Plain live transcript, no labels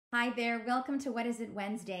Hi there, welcome to What Is It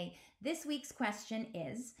Wednesday. This week's question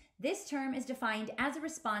is, this term is defined as a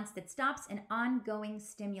response that stops an ongoing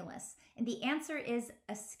stimulus. And the answer is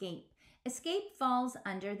escape. Escape falls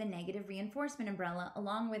under the negative reinforcement umbrella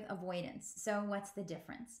along with avoidance. So what's the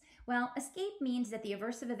difference? Well, escape means that the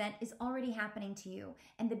aversive event is already happening to you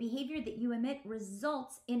and the behavior that you emit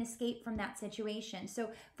results in escape from that situation.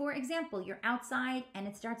 So for example, you're outside and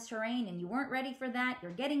it starts to rain and you weren't ready for that,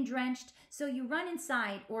 you're getting drenched, so you run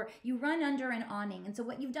inside or you run under an awning. And so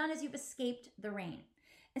what you've done is you've escaped the rain.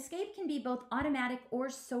 Escape can be both automatic or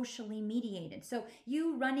socially mediated. So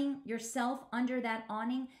you running yourself under that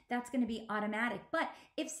awning, that's going to be automatic. But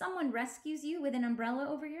if someone rescues you with an umbrella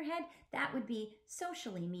over your head, that would be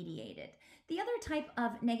socially mediated. The other type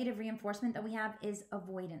of negative reinforcement that we have is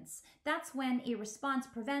avoidance. That's when a response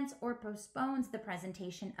prevents or postpones the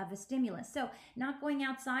presentation of a stimulus. So not going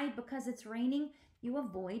outside because it's raining, you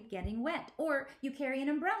avoid getting wet. Or you carry an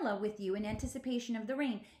umbrella with you in anticipation of the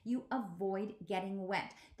rain. You avoid getting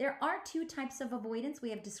wet. There are two types of avoidance.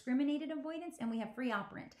 We have discriminated avoidance and we have free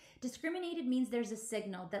operant. Discriminated means there's a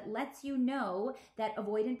signal that lets you know that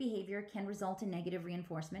avoidant behavior can result in negative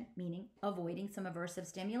reinforcement, meaning avoiding some aversive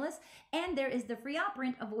stimulus. And there is the free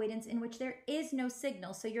operant avoidance in which there is no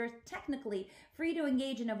signal. So you're technically free to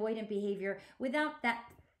engage in avoidant behavior without that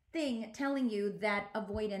thing telling you that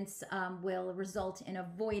avoidance will result in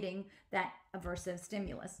avoiding that aversive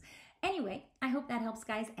stimulus. Anyway, I hope that helps,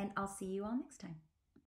 guys, and I'll see you all next time.